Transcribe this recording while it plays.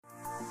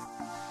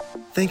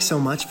Thanks so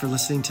much for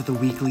listening to the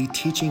weekly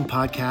teaching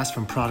podcast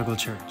from Prodigal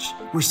Church.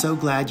 We're so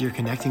glad you're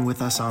connecting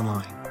with us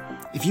online.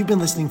 If you've been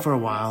listening for a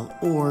while,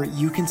 or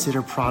you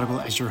consider Prodigal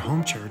as your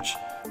home church,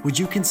 would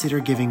you consider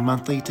giving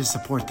monthly to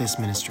support this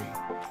ministry?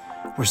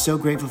 We're so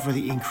grateful for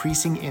the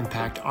increasing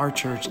impact our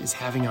church is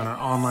having on our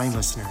online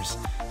listeners.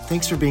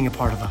 Thanks for being a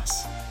part of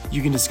us.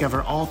 You can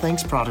discover all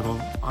things Prodigal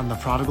on the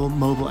Prodigal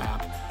mobile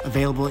app,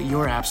 available at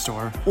your app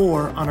store,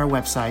 or on our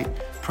website,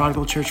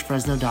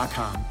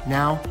 prodigalchurchfresno.com.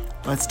 Now,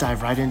 let's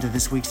dive right into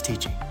this week's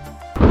teaching.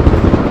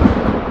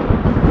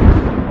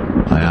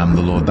 I am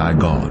the Lord thy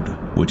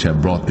God, which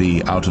have brought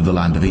thee out of the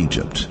land of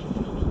Egypt,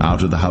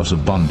 out of the house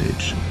of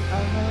bondage. I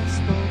have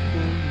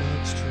spoken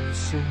much too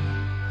soon,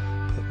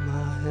 put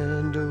my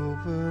hand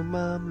over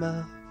my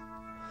mouth.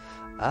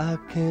 I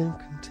can't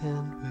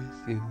contend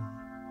with you.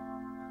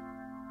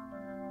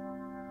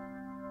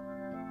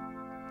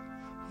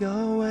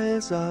 Your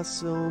ways are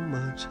so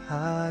much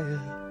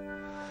higher,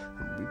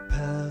 and we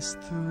passed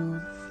through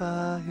the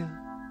fire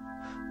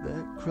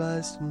that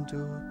Christ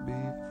endured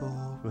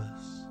before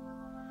us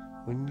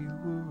when you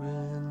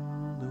were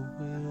in the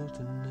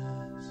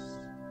wilderness.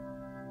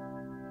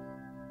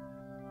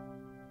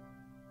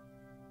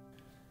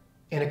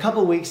 In a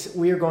couple weeks,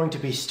 we are going to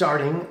be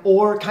starting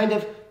or kind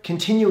of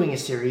continuing a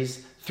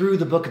series through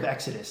the book of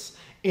Exodus.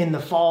 In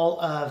the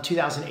fall of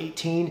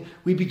 2018,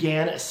 we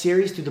began a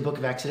series through the book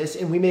of Exodus,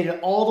 and we made it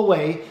all the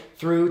way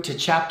through to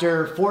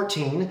chapter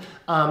 14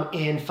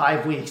 in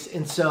 5 weeks.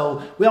 And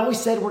so we always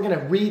said we're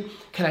going to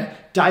kind of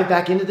dive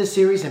back into this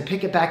series and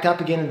pick it back up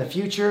again in the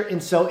future.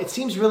 And so it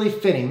seems really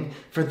fitting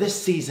for this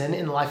season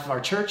in the life of our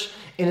church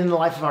and in the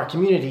life of our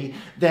community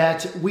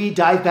that we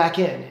dive back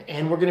in,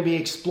 and we're going to be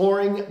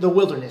exploring the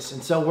wilderness.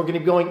 And so we're going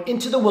to be going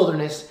into the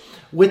wilderness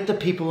with the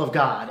people of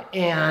God.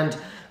 And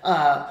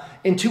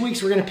in 2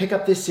 weeks, we're going to pick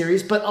up this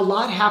series, but a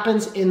lot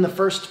happens in the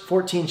first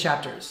 14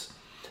 chapters.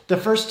 The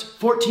first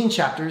 14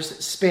 chapters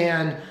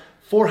span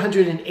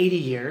 480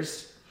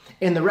 years,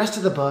 and the rest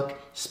of the book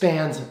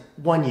spans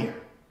 1 year.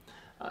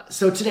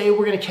 So today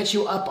we're going to catch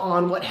you up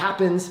on what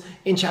happens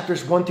in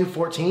chapters 1 through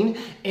 14,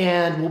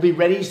 and we'll be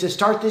ready to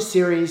start this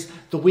series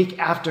the week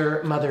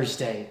after Mother's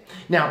Day.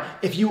 Now,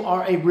 if you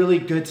are a really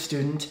good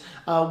student,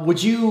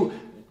 would you,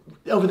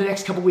 over the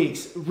next couple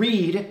weeks,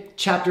 read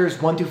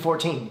chapters 1 through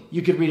 14.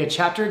 You could read a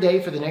chapter a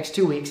day for the next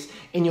 2 weeks,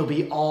 and you'll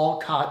be all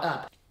caught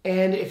up.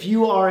 And if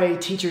you are a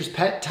teacher's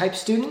pet type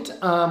student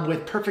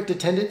with perfect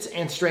attendance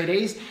and straight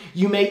A's,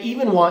 you may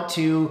even want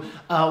to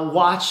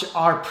watch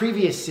our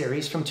previous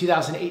series from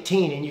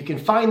 2018. And you can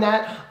find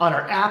that on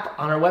our app,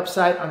 on our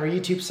website, on our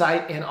YouTube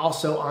site, and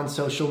also on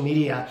social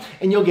media.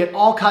 And you'll get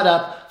all caught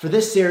up for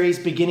this series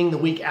beginning the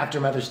week after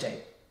Mother's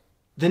Day.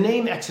 The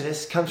name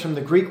Exodus comes from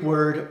the Greek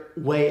word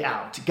way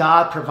out.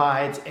 God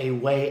provides a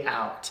way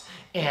out.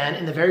 And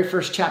in the very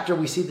first chapter,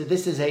 we see that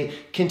this is a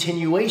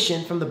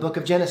continuation from the book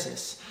of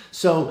Genesis.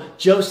 So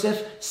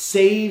Joseph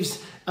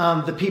saves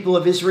the people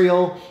of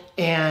Israel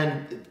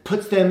and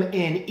puts them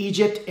in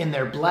Egypt, and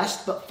they're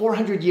blessed. But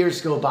 400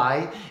 years go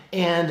by,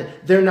 and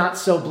they're not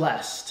so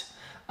blessed.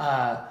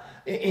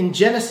 In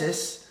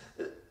Genesis,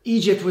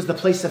 Egypt was the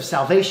place of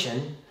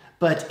salvation,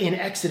 but in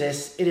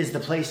Exodus, it is the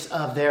place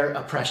of their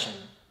oppression.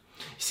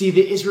 See,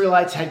 the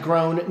Israelites had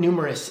grown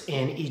numerous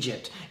in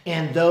Egypt,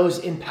 and those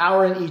in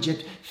power in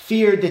Egypt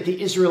feared that the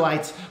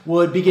Israelites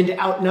would begin to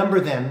outnumber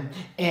them,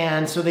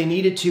 and so they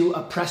needed to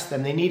oppress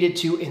them. They needed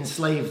to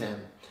enslave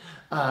them.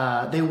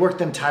 They worked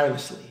them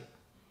tirelessly.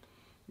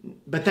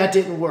 But that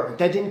didn't work.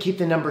 That didn't keep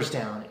the numbers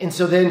down. And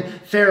so then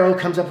Pharaoh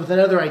comes up with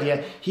another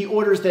idea. He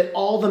orders that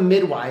all the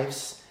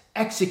midwives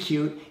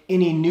execute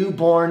any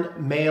newborn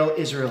male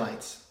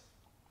Israelites.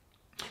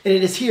 And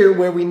it is here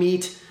where we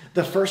meet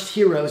the first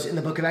heroes in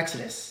the book of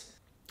Exodus.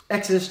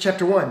 Exodus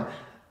chapter 1.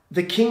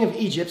 The king of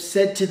Egypt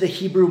said to the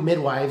Hebrew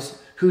midwives,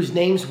 whose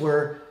names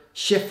were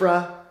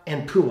Shiphrah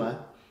and Puah.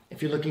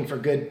 If you're looking for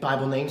good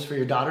Bible names for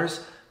your daughters,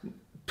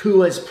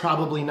 Puah is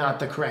probably not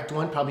the correct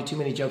one. Probably too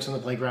many jokes on the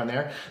playground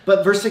there.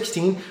 But verse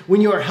 16,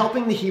 when you are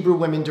helping the Hebrew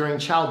women during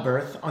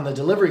childbirth on the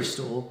delivery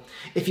stool,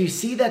 if you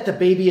see that the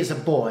baby is a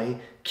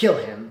boy, kill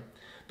him.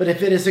 But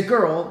if it is a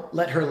girl,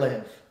 let her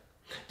live.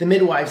 The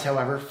midwives,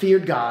 however,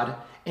 feared God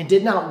and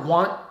did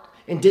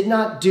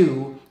not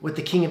do what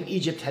the king of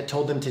Egypt had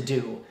told them to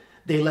do.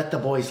 They let the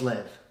boys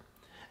live.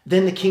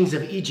 Then the king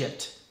of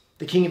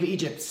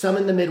Egypt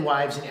summoned the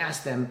midwives and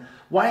asked them,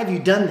 why have you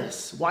done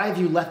this? Why have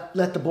you let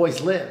the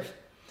boys live?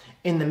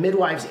 And the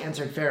midwives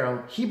answered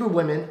Pharaoh, Hebrew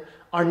women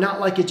are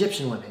not like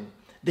Egyptian women.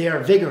 They are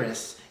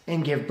vigorous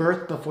and give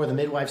birth before the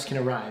midwives can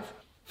arrive.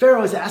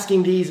 Pharaoh is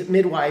asking these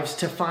midwives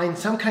to find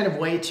some kind of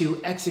way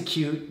to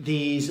execute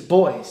these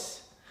boys.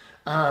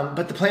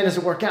 But the plan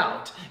doesn't work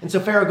out. And so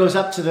Pharaoh goes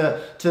up to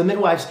the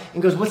midwives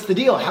and goes, what's the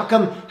deal? How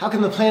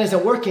come the plan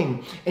isn't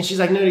working? And she's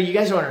like, no, you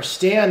guys don't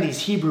understand these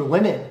Hebrew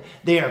women.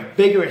 They are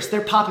vigorous.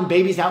 They're popping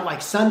babies out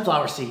like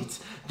sunflower seeds.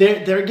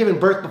 They're giving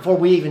birth before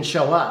we even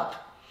show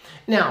up.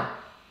 Now,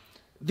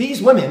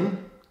 these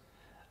women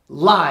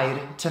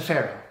lied to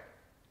Pharaoh.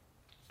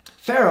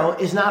 Pharaoh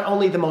is not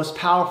only the most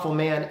powerful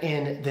man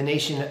in the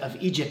nation of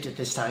Egypt at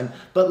this time,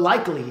 but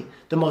likely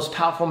the most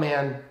powerful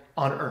man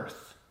on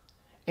earth.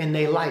 And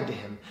they lied to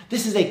him.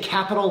 This is a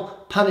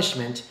capital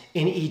punishment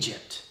in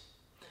Egypt.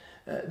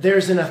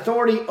 There's an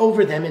authority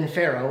over them in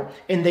Pharaoh,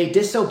 and they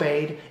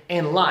disobeyed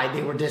and lied.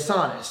 They were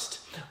dishonest.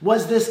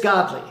 Was this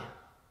godly?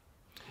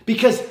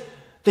 Because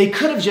they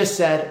could have just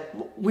said,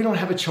 we don't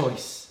have a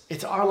choice.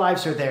 It's our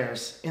lives or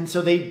theirs. And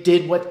so they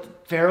did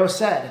what Pharaoh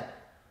said.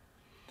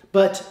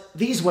 But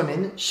these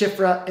women,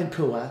 Shiphrah and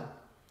Puah,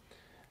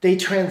 they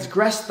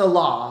transgressed the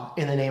law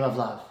in the name of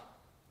love.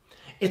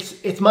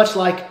 It's much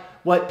like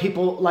what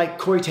people like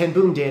Corrie ten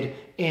Boom did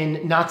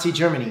in Nazi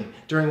Germany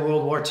during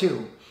World War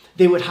II.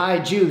 They would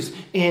hide Jews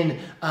in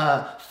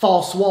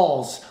false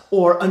walls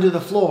or under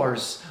the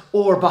floors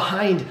or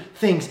behind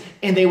things,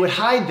 and they would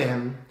hide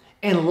them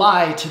and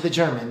lie to the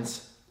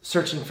Germans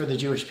searching for the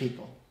Jewish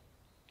people.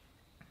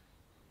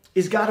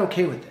 Is God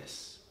okay with this?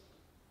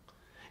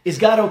 Is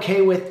God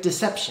okay with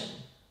deception,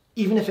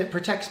 even if it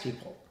protects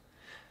people?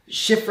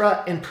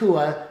 Shiphrah and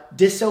Puah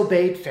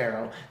disobeyed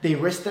Pharaoh. They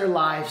risked their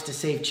lives to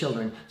save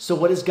children. So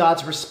what is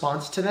God's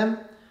response to them?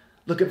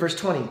 Look at verse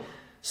 20.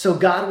 So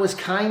God was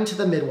kind to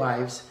the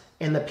midwives,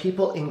 and the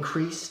people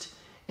increased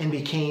and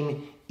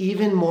became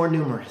even more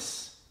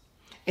numerous.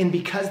 And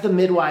because the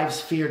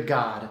midwives feared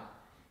God,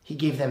 he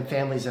gave them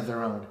families of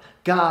their own.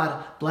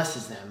 God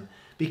blesses them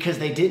because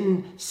they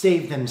didn't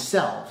save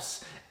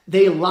themselves.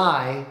 They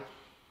lie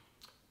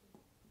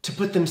to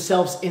put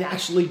themselves in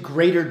actually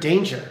greater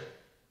danger.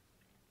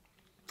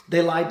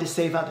 They lied to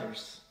save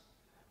others,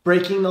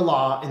 breaking the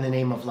law in the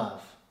name of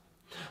love.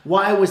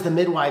 Why was the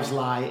midwives'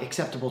 lie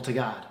acceptable to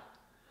God?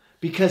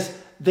 Because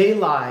they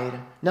lied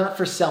not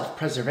for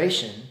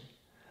self-preservation,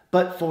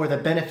 but for the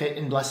benefit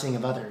and blessing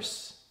of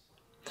others.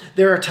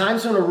 There are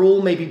times when a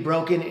rule may be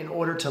broken in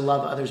order to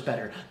love others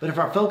better. But if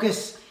our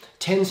focus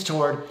tends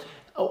toward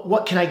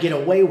what can I get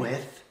away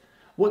with,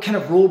 what kind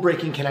of rule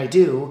breaking can I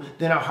do,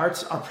 then our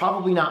hearts are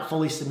probably not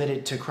fully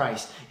submitted to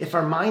Christ. If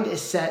our mind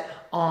is set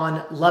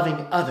on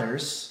loving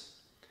others,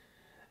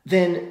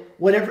 then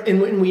whatever,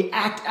 and when we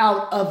act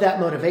out of that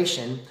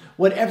motivation,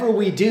 whatever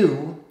we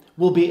do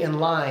will be in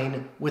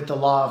line with the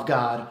law of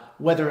God,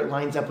 whether it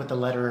lines up with the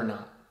letter or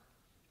not.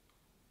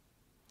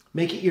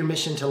 Make it your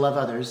mission to love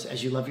others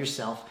as you love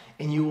yourself,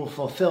 and you will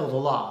fulfill the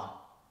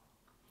law.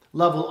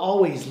 Love will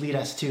always lead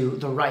us to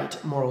the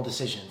right moral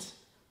decisions.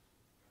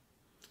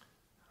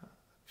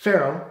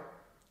 Pharaoh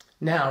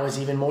now is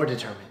even more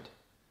determined.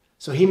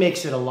 So he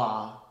makes it a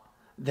law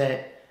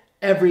that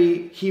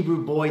every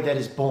Hebrew boy that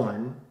is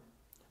born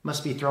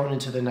must be thrown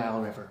into the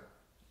Nile River.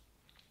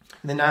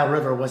 The Nile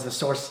River was the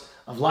source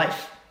of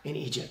life in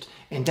Egypt,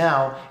 and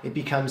now it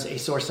becomes a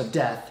source of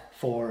death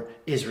for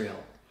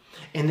Israel.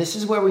 And this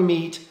is where we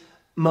meet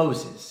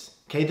Moses.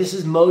 Okay, this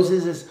is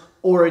Moses'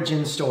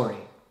 origin story.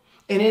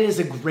 And it is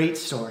a great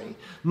story.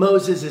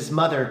 Moses'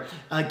 mother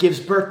gives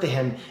birth to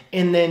him,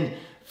 and then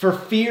for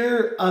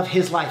fear of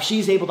his life,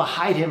 she's able to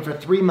hide him for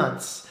 3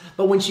 months.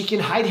 But when she can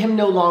hide him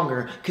no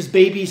longer, because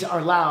babies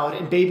are loud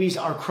and babies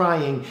are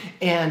crying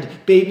and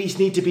babies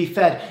need to be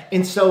fed.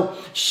 And so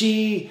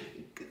she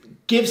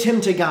gives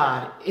him to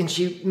God, and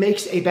she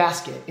makes a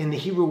basket, and the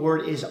Hebrew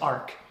word is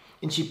ark.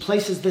 And she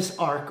places this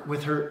ark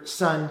with her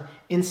son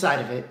inside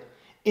of it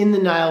in the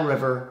Nile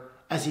River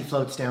as he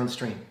floats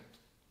downstream.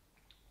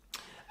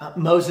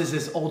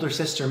 Moses' older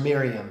sister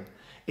Miriam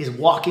is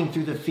walking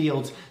through the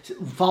fields,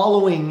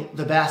 following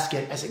the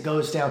basket as it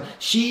goes down.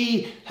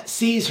 She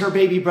sees her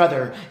baby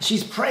brother.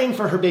 She's praying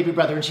for her baby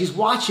brother, and she's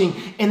watching.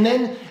 And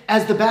then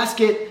as the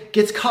basket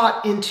gets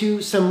caught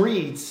into some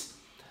reeds,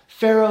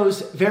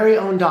 Pharaoh's very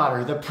own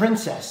daughter, the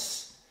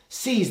princess,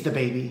 sees the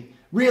baby,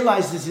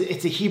 realizes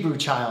it's a Hebrew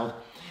child,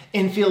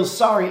 and feels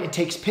sorry and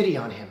takes pity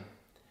on him.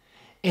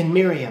 And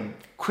Miriam,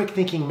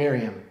 quick-thinking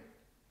Miriam,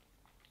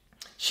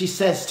 she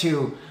says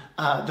to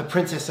the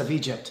princess of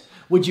Egypt,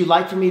 "Would you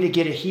like for me to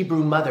get a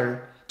Hebrew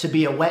mother to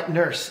be a wet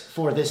nurse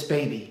for this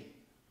baby?"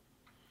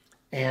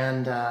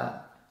 And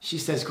she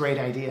says, "Great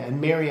idea."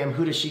 And Miriam,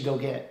 who does she go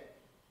get?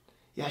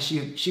 Yeah,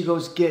 she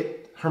goes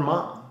get her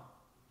mom.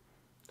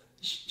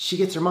 She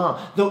gets her mom.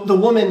 The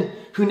woman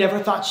who never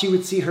thought she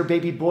would see her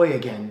baby boy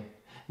again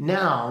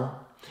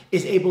now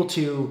is able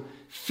to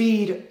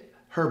feed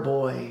her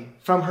boy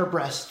from her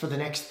breast for the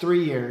next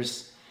 3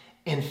 years,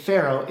 and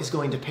Pharaoh is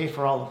going to pay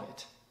for all of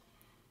it.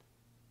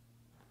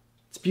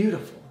 It's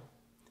beautiful.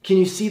 Can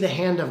you see the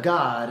hand of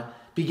God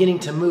beginning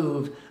to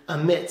move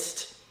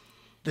amidst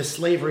the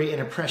slavery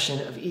and oppression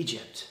of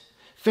Egypt?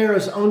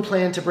 Pharaoh's own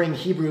plan to bring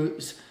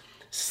Hebrews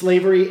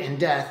slavery and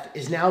death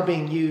is now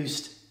being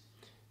used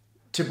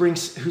to bring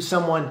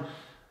someone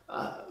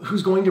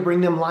who's going to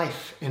bring them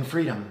life and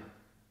freedom.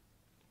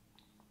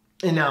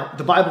 And now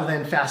the Bible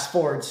then fast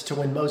forwards to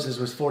when Moses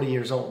was 40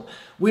 years old.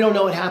 We don't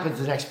know what happens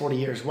the next 40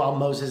 years while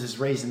Moses is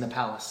raised in the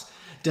palace.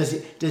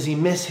 Does he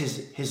miss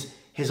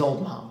his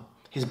old mom,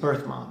 his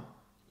birth mom?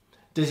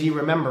 Does he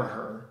remember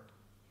her?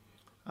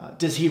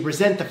 Does he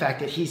resent the fact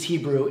that he's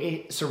Hebrew,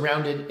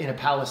 surrounded in a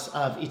palace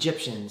of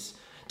Egyptians?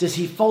 does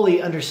he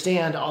fully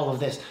understand all of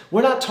this?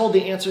 We're not told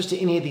the answers to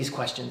any of these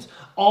questions.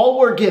 All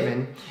we're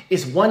given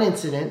is one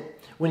incident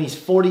when he's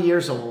 40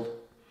 years old,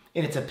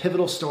 and it's a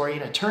pivotal story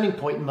and a turning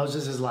point in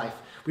Moses' life.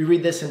 We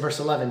read this in verse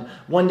 11.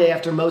 One day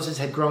after Moses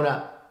had grown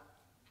up,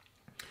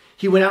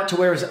 he went out to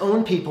where his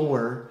own people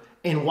were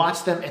and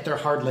watched them at their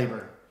hard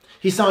labor.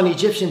 He saw an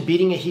Egyptian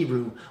beating a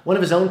Hebrew, one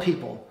of his own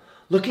people.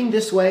 Looking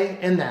this way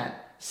and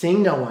that,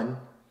 seeing no one,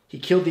 he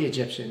killed the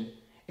Egyptian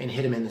and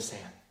hid him in the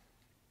sand.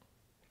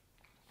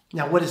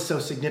 Now, what is so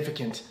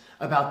significant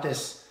about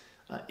this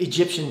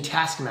Egyptian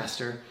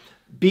taskmaster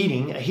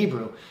beating a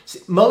Hebrew?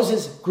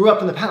 Moses grew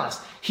up in the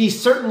palace. He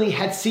certainly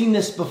had seen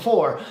this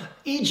before.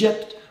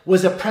 Egypt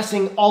was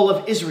oppressing all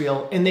of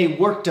Israel, and they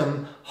worked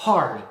him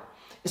hard.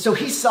 So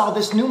he saw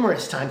this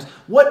numerous times.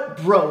 What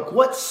broke,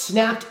 what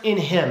snapped in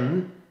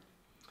him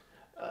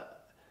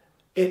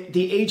at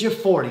the age of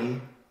 40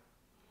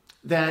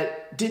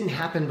 that didn't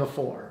happen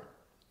before?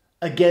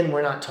 Again,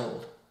 we're not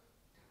told.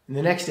 And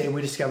the next day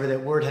we discover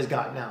that word has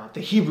gotten out. The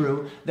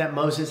Hebrew that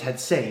Moses had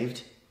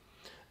saved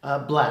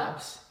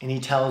blabs, and he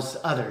tells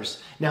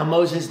others. Now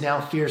Moses now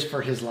fears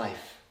for his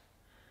life.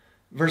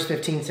 Verse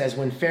 15 says,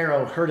 when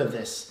Pharaoh heard of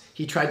this,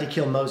 he tried to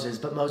kill Moses,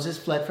 but Moses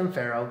fled from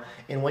Pharaoh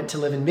and went to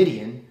live in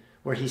Midian,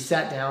 where he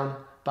sat down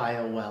by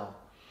a well.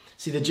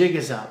 See, the jig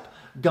is up.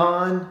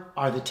 Gone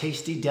are the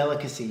tasty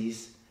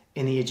delicacies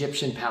in the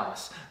Egyptian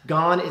palace.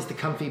 Gone is the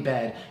comfy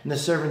bed and the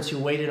servants who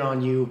waited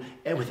on you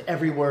with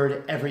every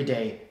word every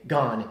day.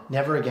 Gone,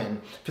 never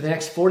again. For the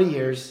next 40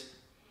 years,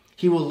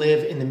 he will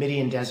live in the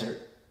Midian desert.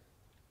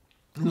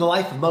 And the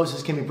life of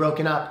Moses can be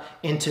broken up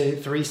into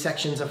 3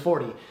 sections of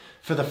 40.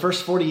 For the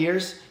first 40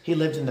 years, he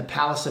lived in the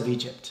palace of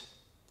Egypt.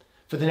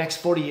 For the next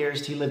 40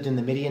 years, he lived in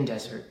the Midian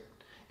desert.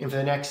 And for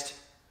the next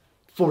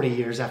 40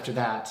 years after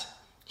that,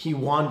 he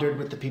wandered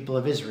with the people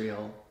of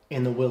Israel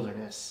in the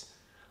wilderness,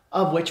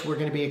 of which we're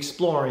going to be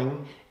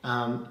exploring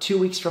 2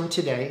 weeks from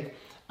today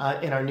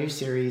in our new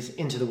series,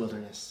 Into the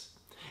Wilderness.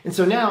 And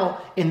so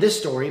now, in this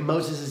story,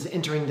 Moses is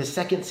entering the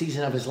second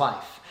season of his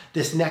life,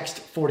 this next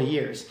 40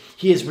 years.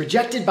 He is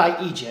rejected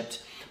by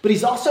Egypt, but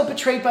he's also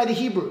betrayed by the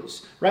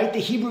Hebrews, right? The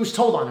Hebrews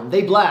told on him.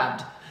 They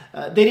blabbed.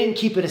 They didn't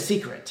keep it a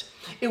secret.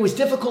 It was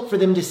difficult for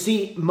them to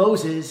see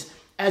Moses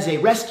as a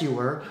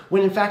rescuer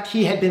when, in fact,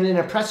 he had been an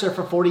oppressor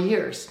for 40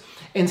 years.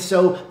 And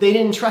so they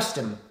didn't trust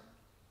him.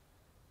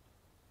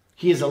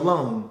 He is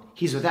alone.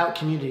 He's without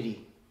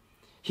community.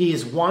 He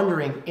is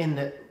wandering in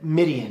the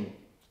Midian,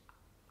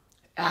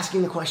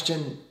 asking the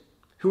question,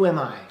 who am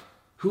I?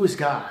 Who is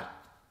God?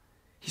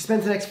 He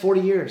spends the next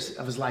 40 years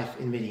of his life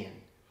in Midian.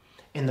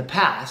 In the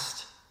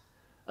past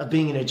of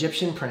being an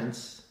Egyptian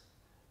prince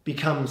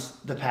becomes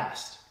the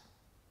past.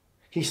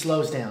 He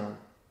slows down.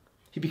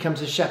 He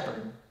becomes a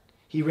shepherd.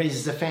 He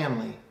raises a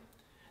family.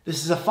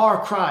 This is a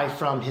far cry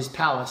from his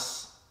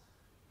palace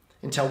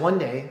until one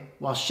day,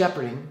 while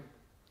shepherding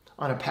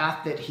on a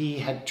path that he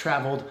had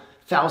traveled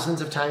thousands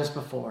of times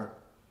before,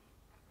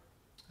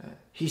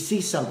 he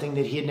sees something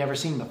that he had never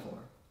seen before.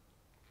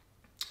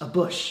 A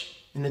bush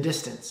in the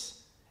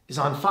distance is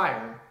on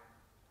fire,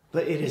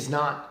 but it is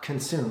not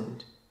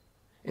consumed.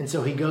 And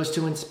so he goes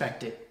to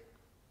inspect it.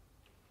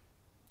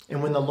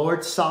 And when the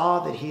Lord saw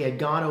that he had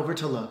gone over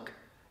to look,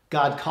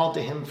 God called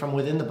to him from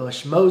within the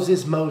bush,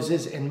 Moses,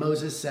 Moses, and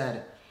Moses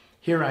said,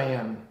 here I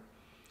am.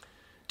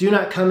 Do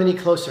not come any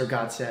closer,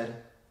 God said.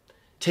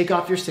 Take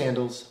off your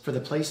sandals, for the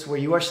place where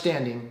you are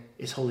standing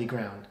is holy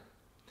ground.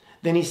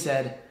 Then he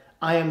said,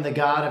 I am the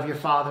God of your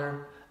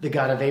father, the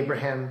God of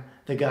Abraham,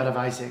 the God of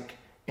Isaac,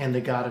 and the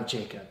God of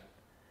Jacob.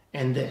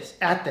 And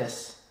at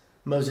this,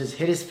 Moses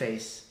hid his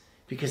face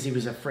because he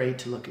was afraid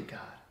to look at God.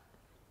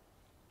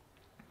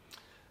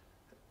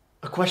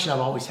 A question I've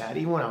always had,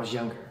 even when I was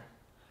younger,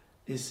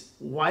 is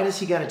why does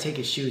he got to take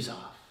his shoes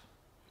off?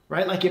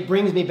 Right? Like, it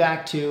brings me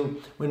back to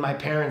when my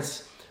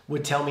parents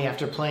would tell me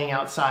after playing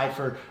outside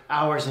for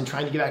hours and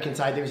trying to get back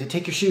inside, they would say,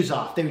 take your shoes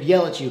off. They would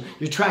yell at you.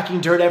 You're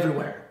tracking dirt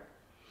everywhere.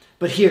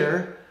 But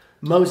here,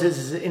 Moses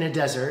is in a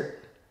desert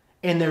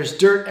and there's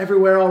dirt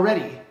everywhere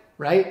already,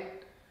 right?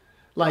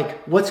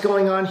 Like, what's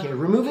going on here?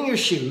 Removing your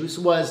shoes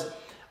was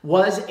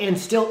and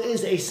still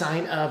is a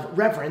sign of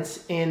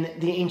reverence in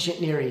the ancient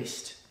Near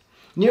East.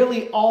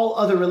 Nearly all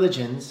other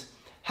religions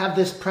have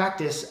this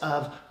practice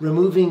of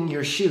removing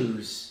your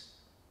shoes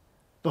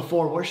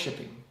before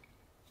worshiping.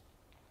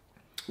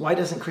 Why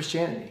doesn't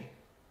Christianity?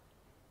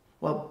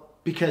 Well,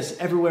 because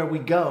everywhere we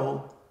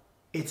go,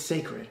 it's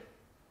sacred.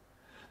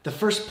 The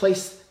first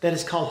place that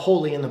is called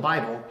holy in the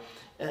Bible,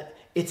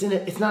 it's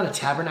not a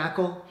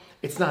tabernacle,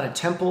 it's not a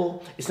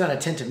temple, it's not a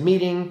tent of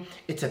meeting,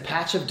 it's a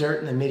patch of dirt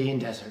in the Midian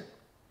desert.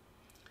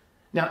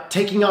 Now,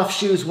 taking off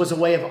shoes was a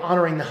way of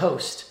honoring the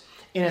host.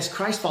 And as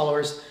Christ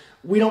followers,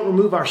 we don't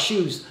remove our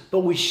shoes, but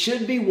we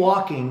should be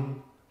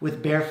walking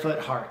with barefoot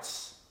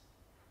hearts.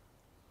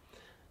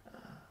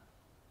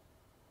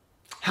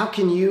 How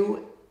can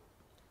you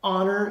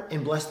honor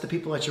and bless the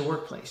people at your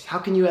workplace? How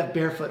can you have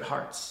barefoot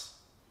hearts?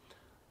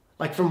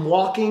 Like, from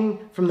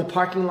walking from the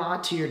parking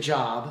lot to your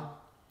job,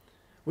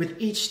 with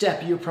each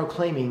step you're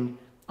proclaiming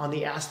on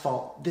the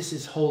asphalt, this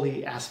is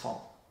holy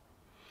asphalt.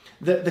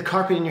 The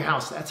carpet in your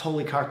house, that's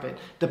holy carpet.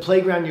 The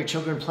playground your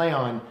children play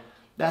on,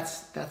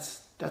 that's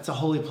a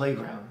holy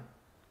playground.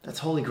 That's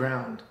holy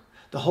ground.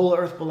 The whole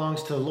earth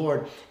belongs to the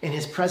Lord, and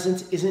his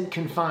presence isn't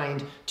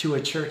confined to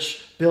a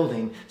church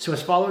building. So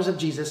as followers of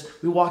Jesus,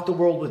 we walk the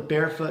world with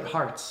barefoot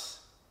hearts,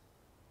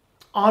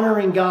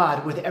 honoring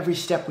God with every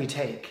step we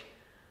take.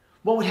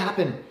 What would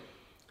happen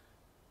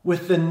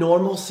with the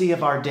normalcy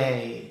of our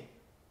day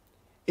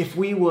if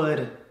we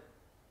would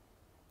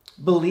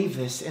believe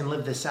this and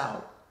live this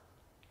out?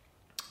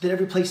 That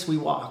every place we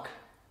walk,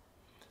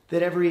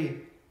 that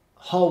every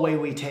hallway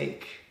we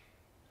take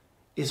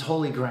is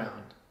holy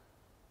ground,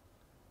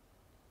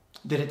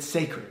 that it's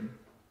sacred,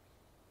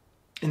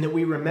 and that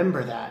we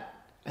remember that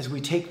as we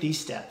take these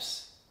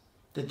steps,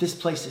 that this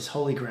place is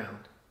holy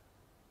ground.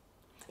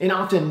 And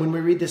often when we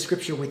read this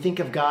scripture, we think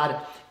of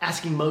God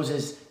asking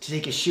Moses to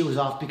take his shoes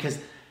off because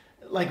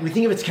we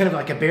think of it's kind of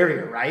like a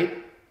barrier, right?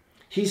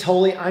 He's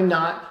holy, I'm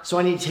not, so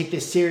I need to take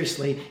this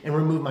seriously and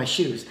remove my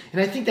shoes.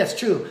 And I think that's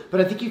true, but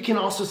I think you can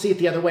also see it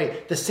the other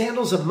way. The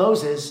sandals of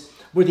Moses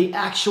were the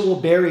actual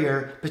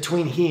barrier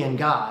between he and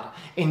God.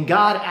 And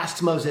God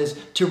asked Moses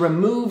to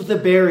remove the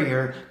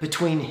barrier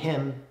between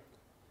him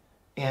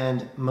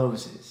and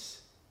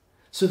Moses.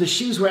 So the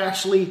shoes were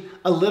actually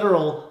a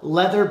literal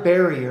leather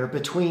barrier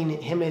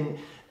between him and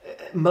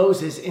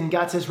Moses. And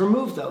God says,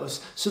 remove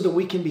those so that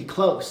we can be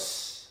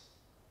close.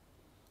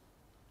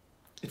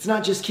 It's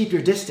not just keep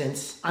your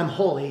distance, I'm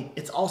holy.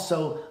 It's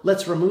also,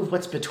 let's remove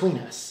what's between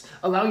us.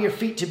 Allow your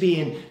feet to be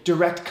in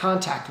direct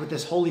contact with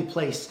this holy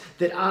place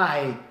that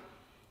I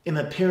am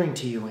appearing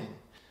to you in.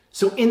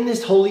 So in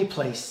this holy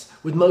place,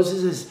 with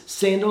Moses'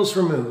 sandals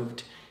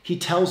removed, he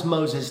tells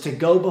Moses to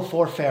go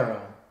before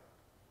Pharaoh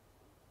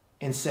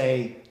and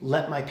say,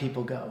 let my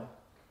people go.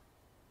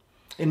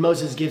 And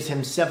Moses gives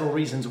him several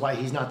reasons why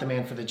he's not the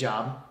man for the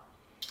job.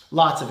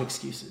 Lots of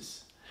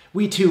excuses.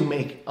 We too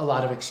make a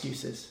lot of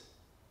excuses.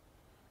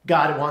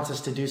 God wants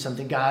us to do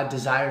something. God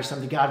desires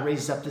something. God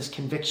raises up this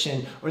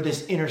conviction or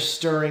this inner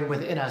stirring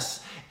within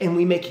us. And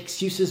we make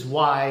excuses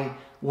why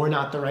we're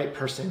not the right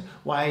person,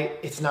 why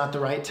it's not the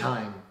right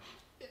time.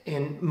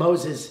 And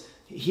Moses,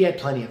 he had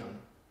plenty of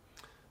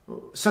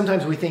them.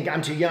 Sometimes we think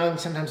I'm too young.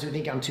 Sometimes we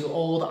think I'm too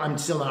old. I'm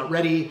still not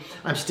ready.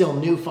 I'm still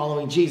new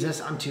following Jesus.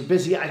 I'm too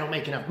busy. I don't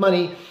make enough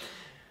money.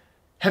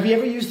 Have you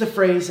ever used the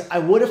phrase, I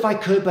would if I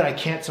could, but I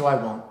can't, so I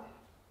won't?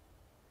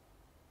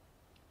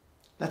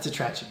 That's a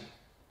tragedy.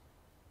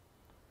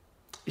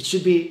 It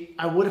should be,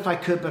 I would if I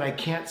could, but I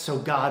can't, so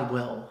God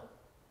will.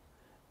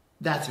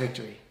 That's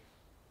victory.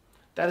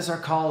 That is our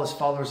call as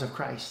followers of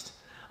Christ.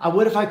 I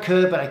would if I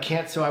could, but I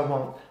can't, so I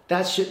won't.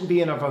 That shouldn't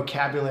be in our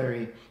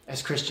vocabulary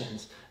as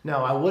Christians.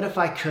 No, I would if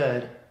I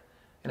could,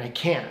 and I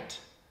can't,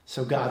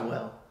 so God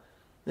will.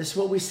 This is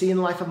what we see in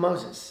the life of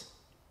Moses.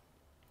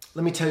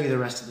 Let me tell you the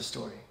rest of the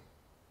story,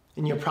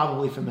 and you're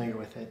probably familiar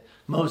with it.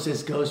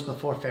 Moses goes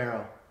before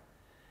Pharaoh,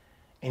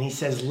 and he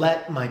says,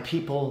 let my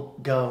people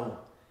go.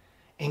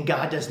 And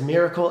God does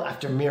miracle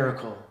after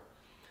miracle.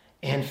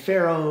 And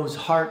Pharaoh's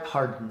heart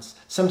hardens.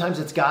 Sometimes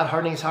it's God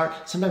hardening his heart.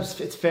 Sometimes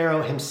it's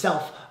Pharaoh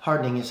himself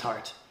hardening his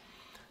heart.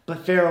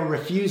 But Pharaoh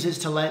refuses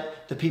to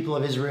let the people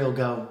of Israel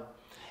go.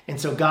 And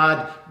so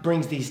God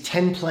brings these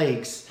 10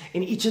 plagues.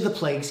 And each of the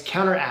plagues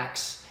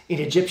counteracts an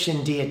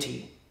Egyptian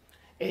deity.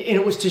 And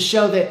it was to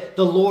show that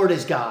the Lord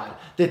is God.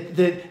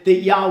 That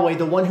Yahweh,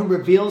 the one who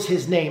reveals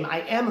his name, I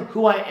am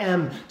who I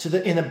am,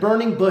 in the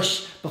burning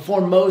bush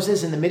before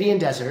Moses in the Midian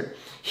desert.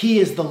 He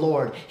is the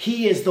Lord.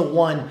 He is the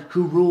one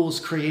who rules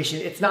creation.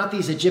 It's not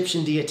these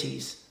Egyptian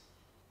deities.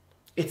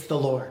 It's the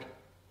Lord.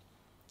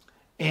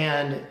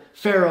 And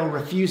Pharaoh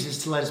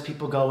refuses to let his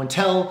people go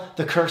until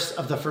the curse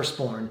of the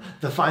firstborn,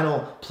 the final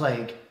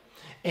plague.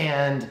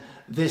 And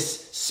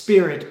this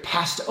spirit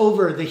passed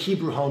over the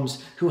Hebrew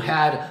homes who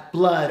had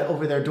blood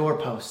over their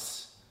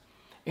doorposts.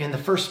 And the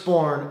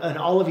firstborn in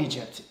all of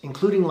Egypt,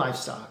 including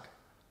livestock,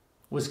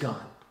 was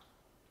gone.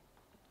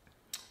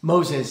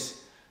 Moses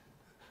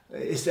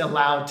is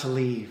allowed to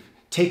leave.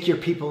 Take your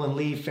people and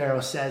leave,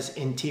 Pharaoh says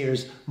in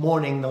tears,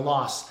 mourning the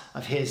loss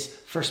of his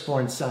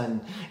firstborn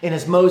son. And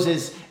as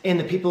Moses and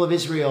the people of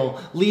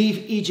Israel leave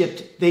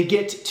Egypt, they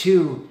get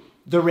to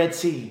the Red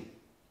Sea.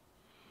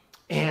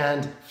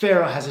 And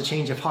Pharaoh has a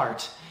change of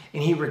heart.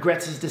 And he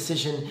regrets his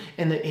decision.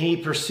 And he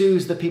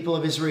pursues the people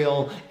of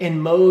Israel.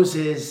 And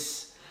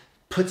Moses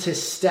puts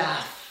his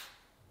staff,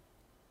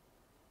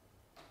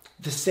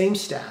 the same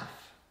staff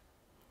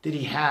that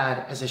he had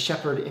as a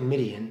shepherd in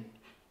Midian,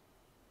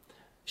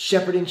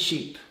 shepherding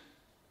sheep,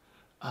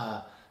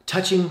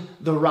 touching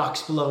the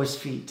rocks below his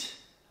feet,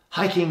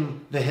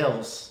 hiking the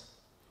hills.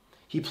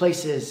 He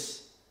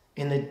places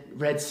in the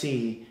Red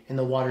Sea, and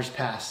the waters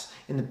pass,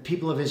 and the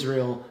people of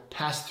Israel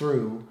pass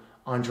through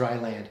on dry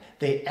land.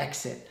 They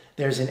exit.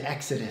 There's an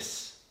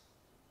exodus.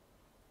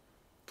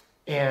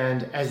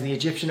 And as the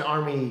Egyptian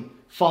army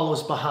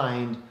follows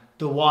behind,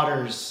 the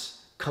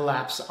waters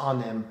collapse on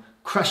them,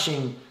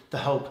 crushing the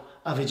hope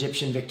of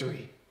Egyptian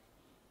victory.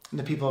 And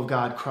the people of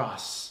God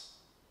cross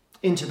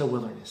into the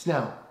wilderness.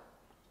 Now,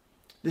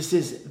 this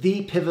is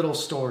the pivotal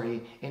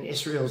story in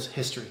Israel's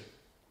history.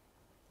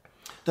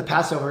 The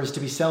Passover is to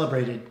be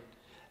celebrated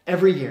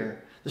every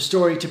year. The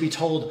story to be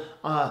told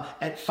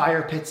at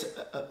fire pits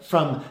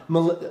from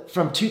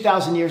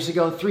 2,000 years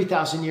ago,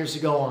 3,000 years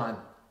ago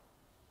on.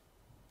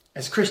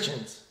 As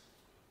Christians,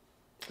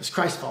 as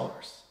Christ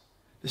followers,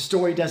 the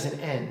story doesn't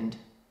end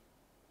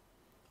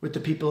with the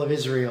people of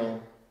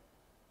Israel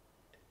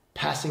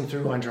passing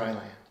through on dry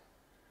land.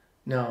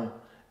 No,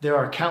 there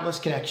are countless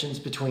connections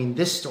between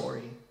this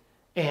story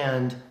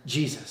and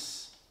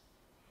Jesus.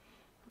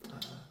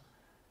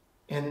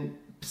 And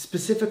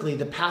specifically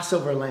the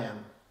Passover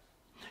lamb.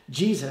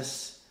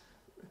 Jesus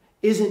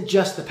isn't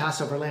just the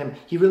Passover lamb.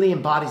 He really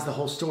embodies the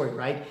whole story,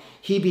 right?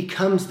 He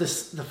becomes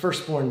the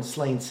firstborn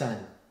slain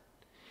son.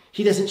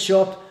 He doesn't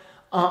show up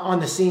on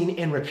the scene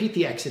and repeat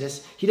the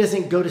Exodus. He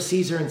doesn't go to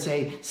Caesar and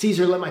say,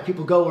 Caesar, let my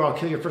people go or I'll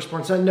kill your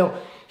firstborn son. No,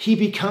 he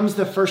becomes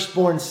the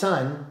firstborn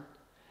son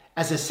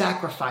as a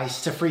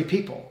sacrifice to free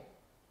people.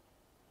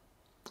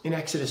 In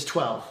Exodus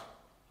 12,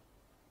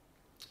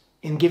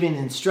 in giving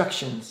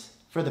instructions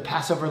for the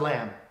Passover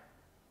lamb,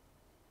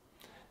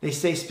 they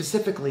say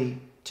specifically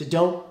to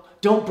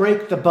don't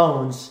break the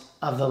bones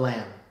of the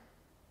lamb.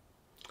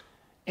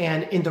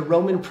 And in the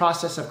Roman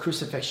process of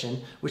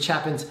crucifixion, which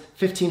happens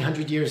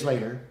 1,500 years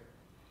later,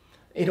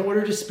 in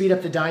order to speed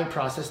up the dying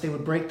process, they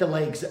would break the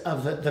legs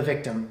of the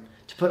victim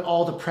to put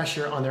all the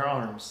pressure on their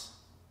arms.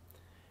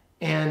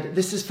 And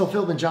this is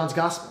fulfilled in John's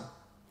gospel,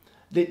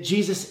 that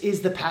Jesus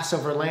is the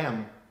Passover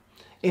lamb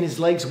and his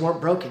legs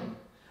weren't broken.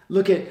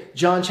 Look at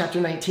John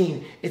chapter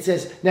 19. It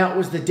says, now it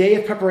was the day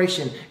of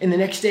preparation, and the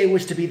next day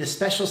was to be the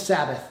special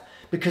Sabbath.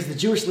 Because the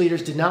Jewish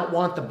leaders did not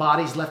want the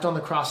bodies left on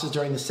the crosses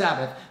during the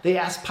Sabbath, they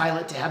asked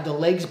Pilate to have the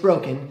legs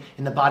broken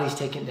and the bodies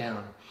taken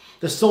down.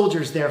 The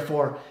soldiers,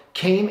 therefore,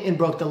 came and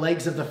broke the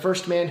legs of the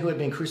first man who had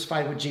been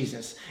crucified with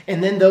Jesus,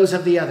 and then those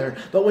of the other.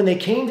 But when they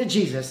came to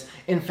Jesus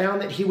and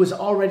found that he was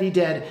already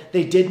dead,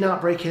 they did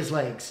not break his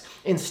legs.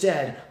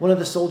 Instead, one of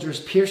the soldiers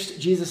pierced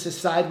Jesus'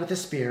 side with a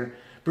spear,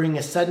 bringing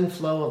a sudden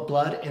flow of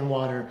blood and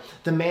water.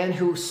 The man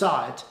who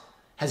saw it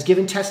has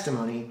given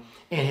testimony,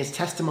 and his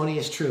testimony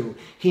is true.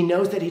 He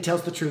knows that he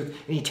tells the truth,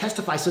 and he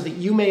testifies so that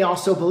you may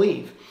also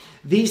believe.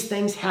 These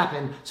things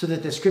happen so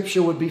that the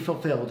scripture would be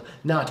fulfilled.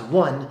 Not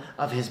one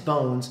of his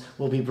bones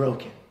will be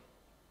broken.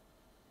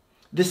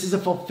 This is a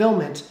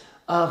fulfillment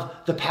of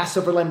the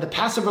Passover lamb. The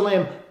Passover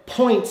lamb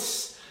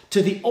points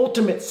to the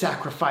ultimate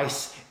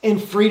sacrifice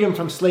and freedom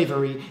from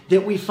slavery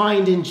that we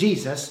find in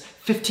Jesus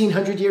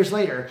 1,500 years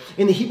later.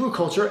 In the Hebrew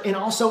culture and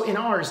also in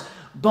ours,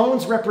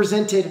 bones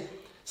represented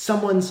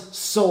someone's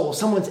soul,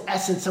 someone's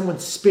essence,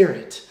 someone's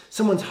spirit,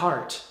 someone's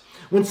heart.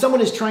 When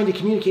someone is trying to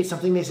communicate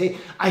something, they say,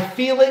 I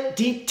feel it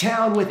deep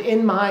down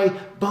within my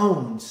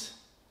bones.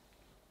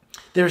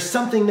 There's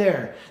something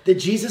there that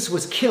Jesus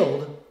was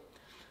killed,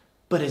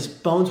 but his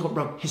bones weren't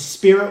broken. His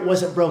spirit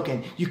wasn't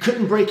broken. You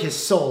couldn't break his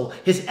soul.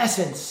 His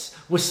essence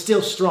was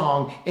still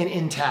strong and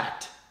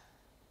intact.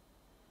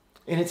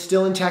 And it's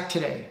still intact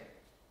today.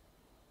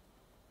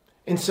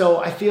 And so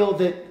I feel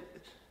that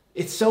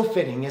it's so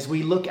fitting as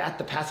we look at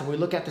the Passover, we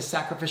look at the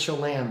sacrificial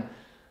lamb,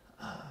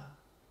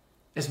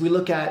 as we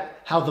look at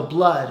how the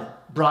blood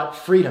brought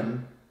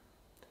freedom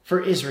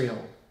for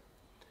Israel.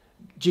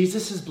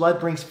 Jesus' blood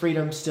brings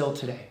freedom still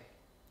today.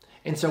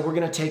 And so we're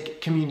going to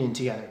take communion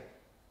together.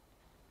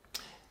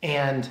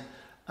 And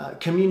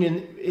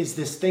communion is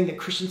this thing that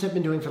Christians have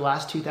been doing for the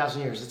last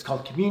 2,000 years. It's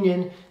called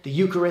communion, the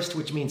Eucharist,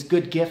 which means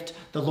good gift,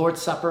 the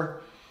Lord's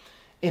Supper.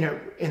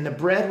 And the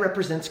bread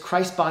represents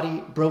Christ's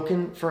body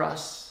broken for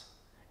us,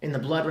 and the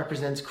blood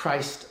represents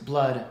Christ's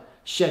blood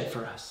shed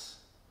for us.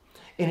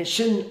 And it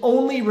shouldn't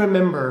only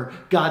remember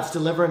God's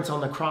deliverance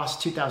on the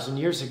cross 2,000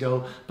 years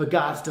ago, but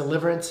God's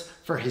deliverance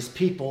for his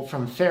people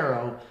from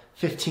Pharaoh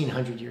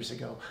 1,500 years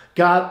ago.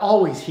 God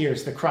always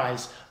hears the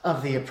cries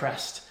of the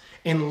oppressed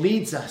and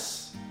leads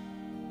us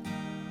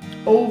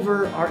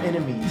over our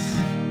enemies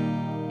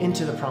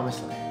into the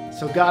promised land.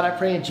 So God, I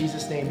pray in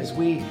Jesus' name as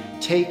we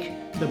take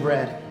the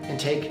bread and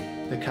take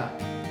the cup,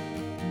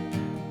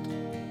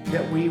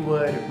 that we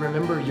would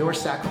remember your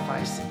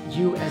sacrifice,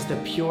 you as the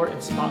pure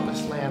and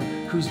spotless lamb,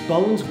 whose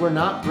bones were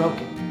not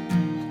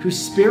broken, whose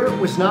spirit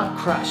was not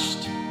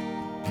crushed,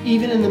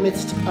 even in the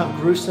midst of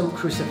gruesome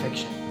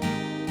crucifixion.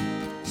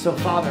 So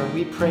Father,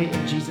 we pray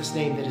in Jesus'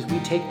 name that as we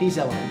take these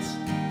elements,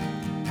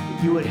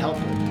 that you would help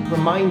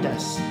remind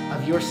us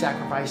of your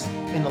sacrifice.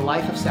 In the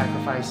life of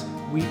sacrifice,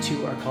 we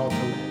too are called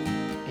to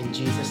live. In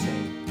Jesus'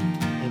 name,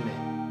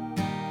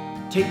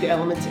 amen. Take the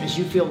elements as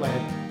you feel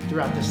led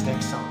throughout this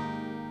next song.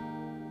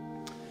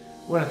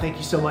 I want to thank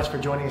you so much for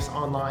joining us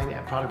online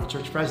at Prodigal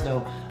Church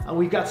Fresno.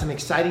 We've got some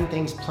exciting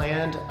things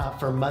planned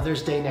for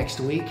Mother's Day next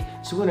week.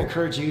 So we want to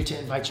encourage you to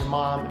invite your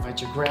mom,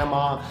 invite your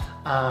grandma,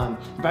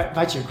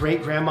 invite your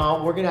great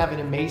grandma. We're going to have an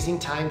amazing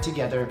time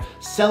together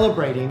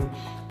celebrating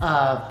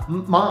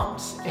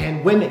moms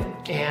and women.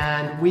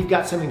 And we've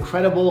got some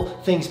incredible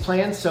things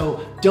planned.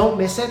 So don't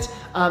miss it.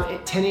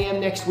 At 10 a.m.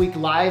 next week,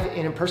 live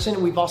and in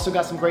person. We've also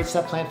got some great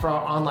stuff planned for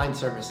our online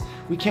service.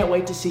 We can't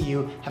wait to see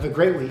you. Have a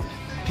great week.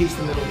 Peace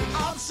in the Middle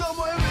East.